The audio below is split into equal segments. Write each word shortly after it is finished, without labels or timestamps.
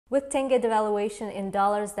With tenge devaluation in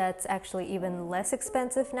dollars, that's actually even less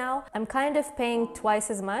expensive now. I'm kind of paying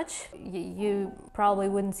twice as much. You probably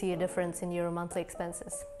wouldn't see a difference in your monthly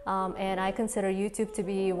expenses. And I consider YouTube to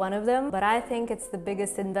be one of them, but I think it's the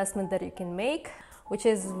biggest investment that you can make, which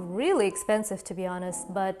is really expensive, to be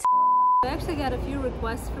honest. But I actually got a few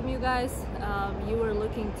requests from you guys. You were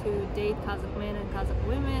looking to date Kazakh men and Kazakh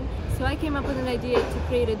women. So I came up with an idea to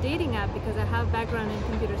create a dating app because I have background in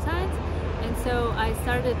computer science. And so I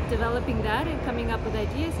started developing that and coming up with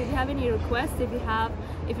ideas. If you have any requests,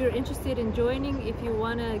 if you're interested in joining, if you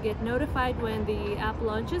want to get notified when the app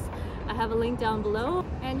launches, I have a link down below.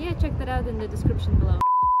 And yeah, check that out in the description below.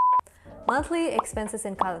 Monthly expenses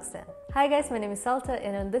in Kazakhstan. Hi guys, my name is Salta,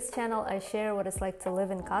 and on this channel I share what it's like to live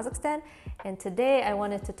in Kazakhstan. And today I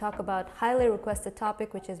wanted to talk about highly requested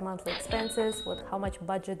topic, which is monthly expenses. How much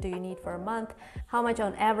budget do you need for a month? How much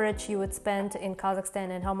on average you would spend in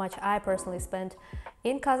Kazakhstan, and how much I personally spend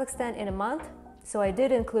in Kazakhstan in a month. So I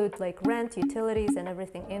did include like rent, utilities, and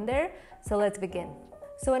everything in there. So let's begin.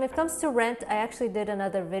 So when it comes to rent, I actually did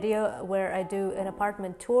another video where I do an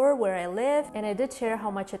apartment tour where I live, and I did share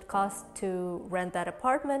how much it costs to rent that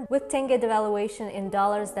apartment. With tenge devaluation in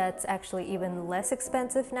dollars, that's actually even less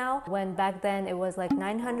expensive now. When back then it was like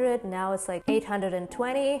 900, now it's like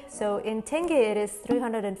 820. So in tenge it is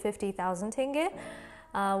 350,000 tenge.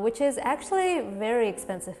 Which is actually very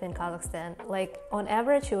expensive in Kazakhstan. Like on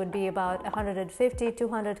average it would be about 150,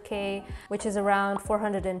 200k, which is around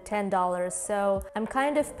 $410. So I'm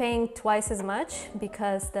kind of paying twice as much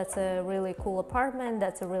because that's a really cool apartment,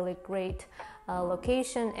 that's a really great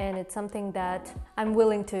location, and it's something that I'm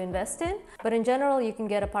willing to invest in. But in general, you can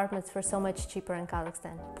get apartments for so much cheaper in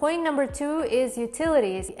Kazakhstan. Point number 2 is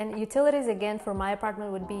utilities. And utilities, again, for my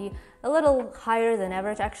apartment would be a little higher than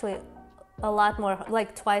average, actually a lot more,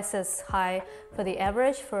 like twice as high for the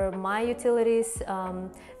average for my utilities,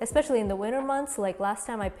 especially in the winter months. Like last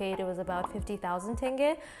time I paid, it was about 50,000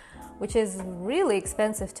 tenge, which is really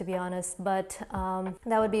expensive, to be honest, but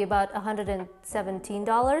that would be about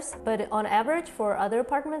 $117. But on average for other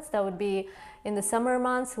apartments, that would be in the summer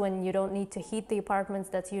months when you don't need to heat the apartments,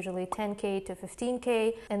 that's usually 10k to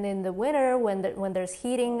 15k. And in the winter, when there's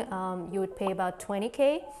heating, you would pay about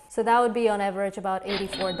 20k. So that would be on average about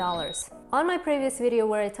 $84. On my previous video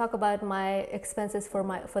where I talk about my expenses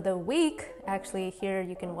for the week, actually here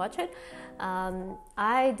you can watch it,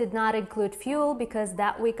 I did not include fuel because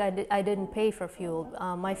that week I didn't pay for fuel.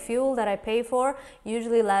 My fuel that I pay for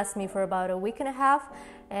usually lasts me for about a week and a half.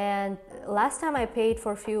 And last time I paid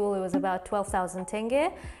for fuel, it was about 12,000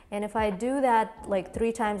 tenge. And if I do that like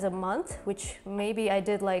 3 times a month, which maybe I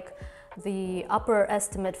did like the upper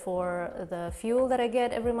estimate for the fuel that I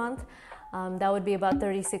get every month, that would be about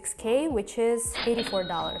 36k, which is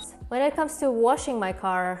 $84. When it comes to washing my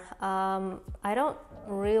car, I don't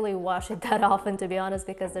really wash it that often, to be honest,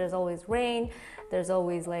 because there's always rain, there's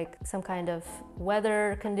always like some kind of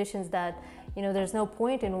weather conditions that, you know, there's no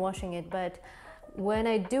point in washing it. But when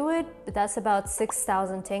I do it, that's about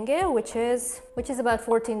 6,000 tenge, which is about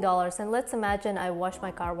 $14. And let's imagine I wash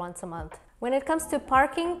my car once a month. When it comes to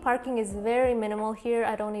parking is very minimal here.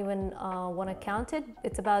 I don't even want to count it.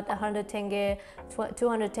 It's about 100 tenge,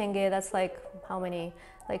 200 tenge. That's like how many?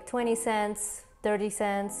 Like 20 cents, 30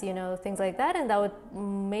 cents, you know, things like that. And that would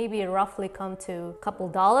maybe roughly come to a couple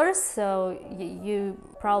dollars. So you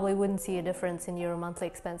probably wouldn't see a difference in your monthly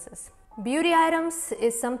expenses. Beauty items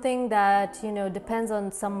is something that, you know, depends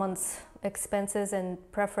on someone's expenses and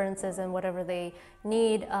preferences and whatever they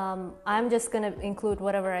need. I'm just gonna include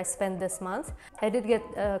whatever I spend this month. I did get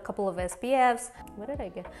a couple of SPFs. What did I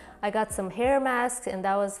get? I got some hair masks, and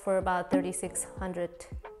that was for about 3,600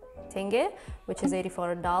 tenge, which is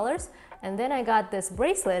 $84. And then I got this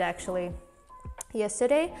bracelet actually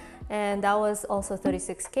yesterday, and that was also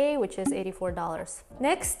 36k, which is $84.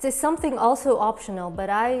 Next is something also optional, but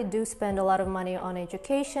I do spend a lot of money on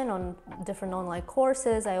education, on different online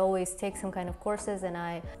courses. I always take some kind of courses, and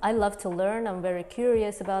I love to learn. I'm very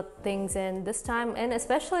curious about things, and this time, and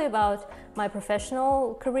especially about my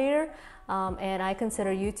professional career, and I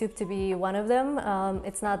consider YouTube to be one of them.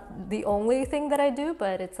 It's not the only thing that I do,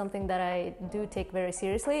 but it's something that I do take very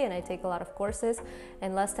seriously, and I take a lot of courses.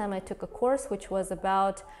 And last time I took a course which was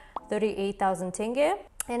about 38,000 tenge,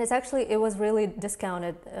 and it was really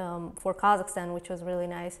discounted for Kazakhstan, which was really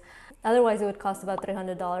nice. Otherwise it would cost about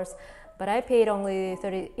 $300. but I paid only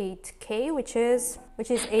 $38K, which is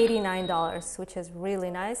 $89, which is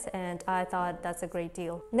really nice, and I thought that's a great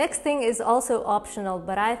deal. Next thing is also optional,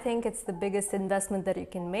 but I think it's the biggest investment that you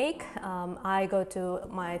can make. I go to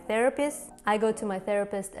my therapist. I go to my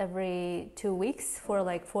therapist every 2 weeks for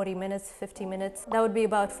like 40 minutes, 50 minutes. That would be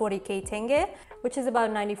about 40K tenge, which is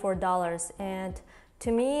about $94. And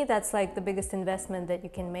to me, that's like the biggest investment that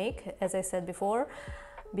you can make, as I said before,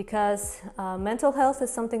 because mental health is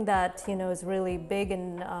something that, you know, is really big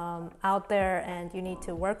and out there, and you need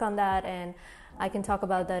to work on that, and I can talk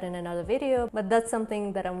about that in another video, but that's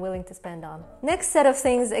something that I'm willing to spend on. Next set of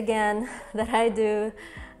things, again, that I do,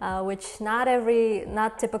 which not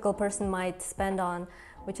typical person might spend on,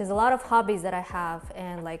 which is a lot of hobbies that I have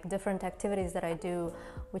and like different activities that I do,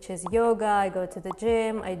 which is yoga. I go to the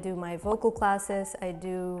gym, I do my vocal classes, I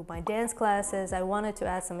do my dance classes. I wanted to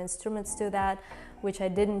add some instruments to that, which I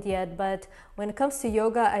didn't yet, but when it comes to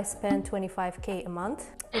yoga, I spend 25K a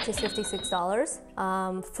month, which is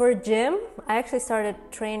 $56. For gym, I actually started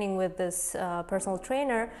training with this personal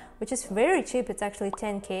trainer, which is very cheap. It's actually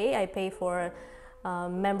 10K. I pay for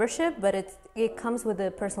membership, but it comes with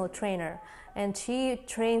a personal trainer, and she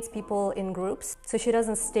trains people in groups, so she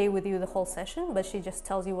doesn't stay with you the whole session, but she just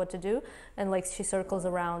tells you what to do, and like she circles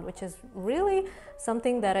around, which is really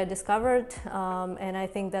something that I discovered, and I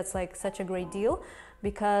think that's like such a great deal,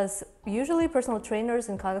 because usually personal trainers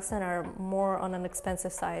in Kazakhstan are more on an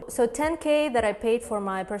expensive side. So 10K that I paid for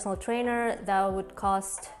my personal trainer,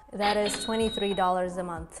 that is $23 a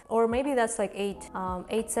month, or maybe that's like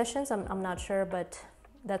eight sessions. I'm not sure, but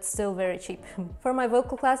that's still very cheap. For my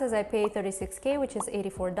vocal classes, I pay 36K, which is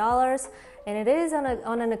 $84, and it is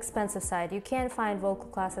on an expensive side. You can't find vocal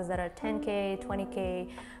classes that are 10K, 20K,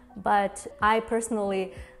 but I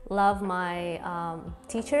personally love my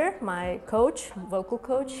teacher, my coach, vocal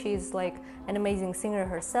coach. She's like an amazing singer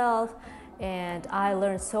herself, and I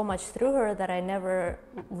learned so much through her that I never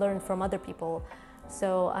learned from other people.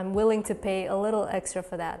 So I'm willing to pay a little extra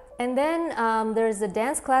for that. And then there's a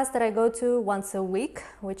dance class that I go to once a week,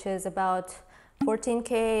 which is about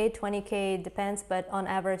 14K, 20K, depends, but on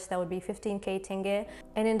average that would be 15K tenge,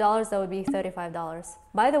 and in dollars that would be $35.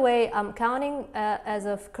 By the way, I'm counting as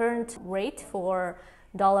of current rate for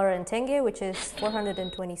dollar and tenge, which is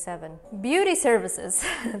 427. Beauty services,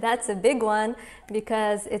 that's a big one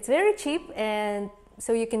because it's very cheap, and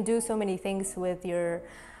so you can do so many things with your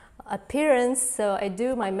appearance. So I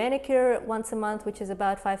do my manicure once a month, which is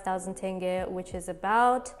about 5,000 tenge, which is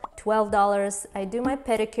about $12. I do my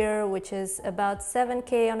pedicure, which is about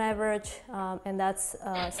 7K on average, and that's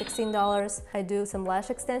 $16. I do some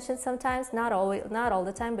lash extensions sometimes, not all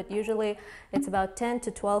the time, but usually it's about 10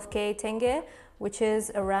 to 12K tenge, which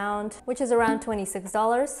is around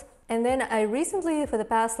 $26. And then I recently, for the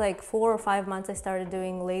past like 4 or 5 months, I started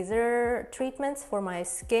doing laser treatments for my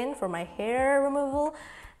skin, for my hair removal,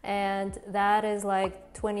 and that is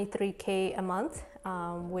like 23K a month,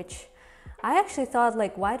 which I actually thought,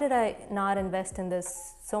 like, why did I not invest in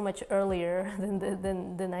this so much earlier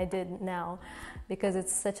than I did now, because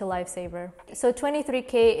it's such a lifesaver. So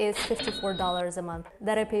 23K is $54 a month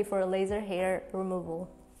that I pay for a laser hair removal.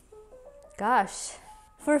 Gosh.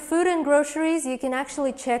 For food and groceries, you can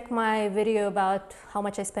actually check my video about how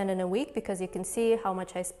much I spend in a week, because you can see how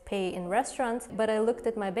much I pay in restaurants. But I looked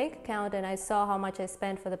at my bank account and I saw how much I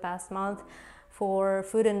spent for the past month for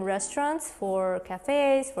food and restaurants, for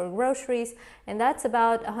cafes, for groceries, and that's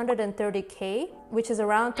about 130K, which is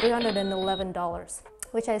around $311,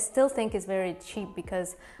 which I still think is very cheap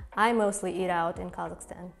because I mostly eat out in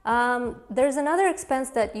Kazakhstan. There's another expense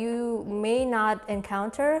that you may not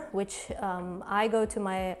encounter, which I go to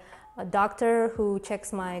my doctor who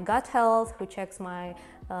checks my gut health, who checks my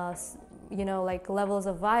like levels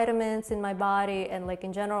of vitamins in my body, and like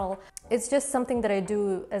in general, it's just something that I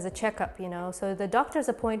do as a checkup, So the doctor's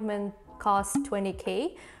appointment costs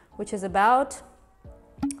 20K, which is about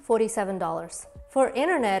 $47. For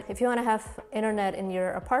internet, if you want to have internet in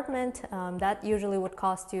your apartment, that usually would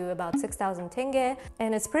cost you about 6,000 tenge,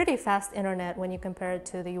 and it's pretty fast internet when you compare it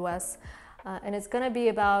to the US, and it's gonna be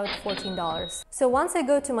about $14. So once I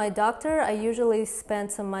go to my doctor, I usually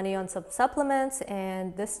spend some money on some supplements,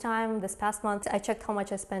 and this past month, I checked how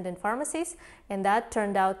much I spend in pharmacies, and that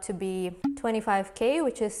turned out to be 25K,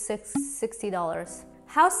 which is $60.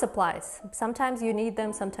 House supplies. Sometimes you need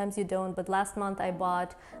them, sometimes you don't, but last month I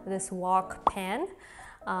bought this wok pan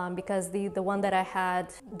because the one that I had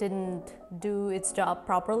didn't do its job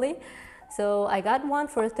properly. So I got one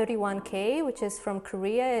for 31K, which is from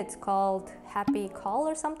Korea. It's called Happy Call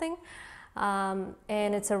or something, and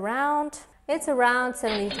it's around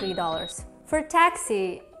 $73. For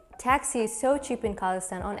taxi taxi is so cheap in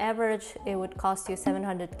Kazakhstan. On average, it would cost you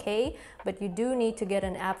 700K, but you do need to get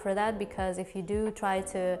an app for that, because if you do try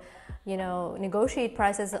to, negotiate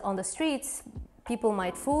prices on the streets, people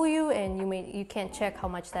might fool you and you can't check how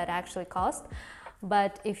much that actually costs.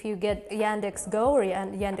 But if you get Yandex Go or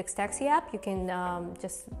Yandex Taxi app, you can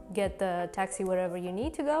just get the taxi wherever you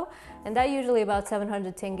need to go. And that usually about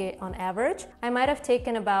 700 tenge on average. I might have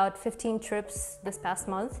taken about 15 trips this past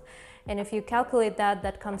month. And if you calculate that,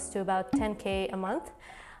 that comes to about 10K a month.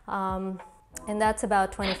 And that's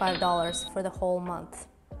about $25 for the whole month.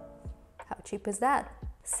 How cheap is that?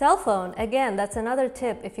 Cell phone, again, that's another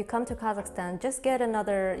tip. If you come to Kazakhstan, just get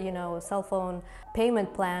another, cell phone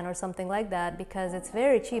payment plan or something like that, because it's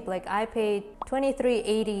very cheap. Like I paid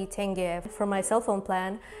 2380 tenge for my cell phone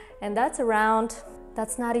plan, and that's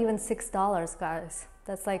not even $6, guys.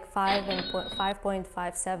 That's like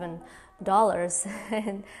 $5.57.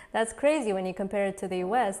 And that's crazy when you compare it to the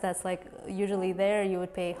US. That's like usually there you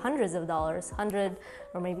would pay hundreds of dollars, $100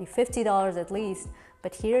 or maybe $50 at least,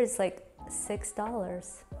 but here it's like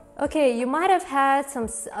 $6. Okay, you might have had some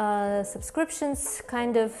subscriptions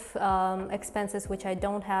kind of expenses, which I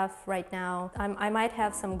don't have right now. I might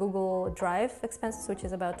have some Google Drive expenses, which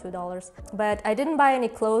is about $2. But I didn't buy any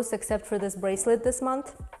clothes except for this bracelet this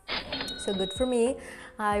month. So good for me.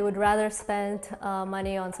 I would rather spend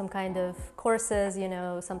money on some kind of courses,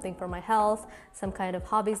 something for my health, some kind of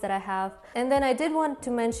hobbies that I have. And then I did want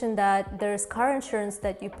to mention that there's car insurance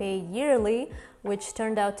that you pay yearly, which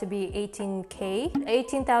turned out to be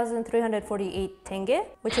 18,348 tenge,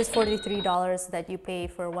 which is $43 that you pay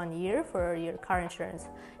for 1 year for your car insurance.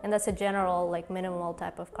 And that's a general, like minimal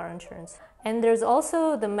type of car insurance. And there's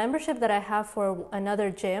also the membership that I have for another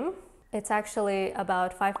gym. It's actually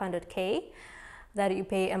about 500K that you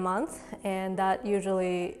pay a month, and that's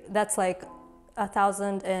like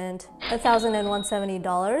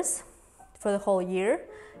 $1,170 for the whole year.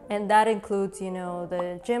 And that includes,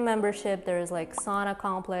 the gym membership. There is like sauna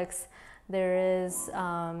complex. There is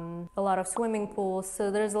a lot of swimming pools.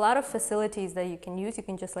 So there's a lot of facilities that you can use. You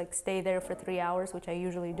can just like stay there for 3 hours, which I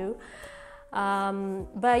usually do.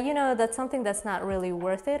 But that's something that's not really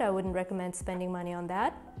worth it. I wouldn't recommend spending money on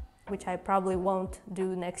that, which I probably won't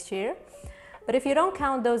do next year. But if you don't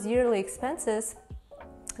count those yearly expenses,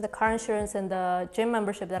 the car insurance and the gym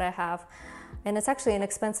membership that I have, and it's actually an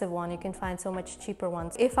expensive one, you can find so much cheaper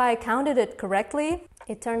ones. If I counted it correctly,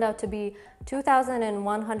 it turned out to be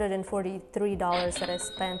 $2,143 that I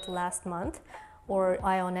spent last month, or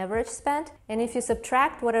I on average spent. And if you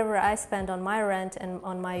subtract whatever I spent on my rent and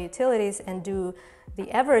on my utilities and do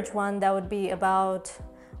the average one, that would be about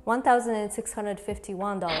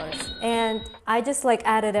 $1,651. And I just like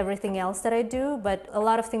added everything else that I do, but a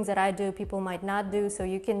lot of things that I do people might not do, so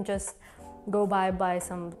you can just go buy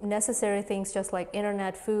some necessary things, just like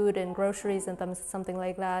internet, food and groceries and something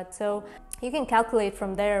like that. So you can calculate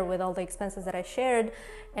from there with all the expenses that I shared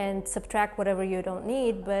and subtract whatever you don't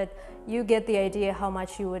need, but you get the idea how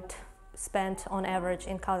much you would spend on average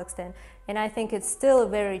in Kazakhstan. And I think it's still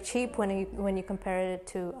very cheap when you compare it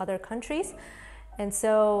to other countries. And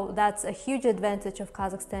so that's a huge advantage of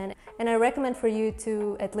Kazakhstan. And I recommend for you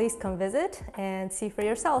to at least come visit and see for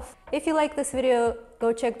yourself. If you like this video,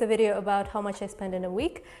 go check the video about how much I spend in a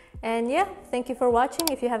week. And yeah, thank you for watching.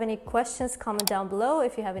 If you have any questions, comment down below.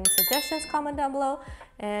 If you have any suggestions, comment down below.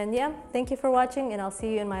 And yeah, thank you for watching, and I'll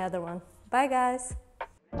see you in my other one. Bye guys.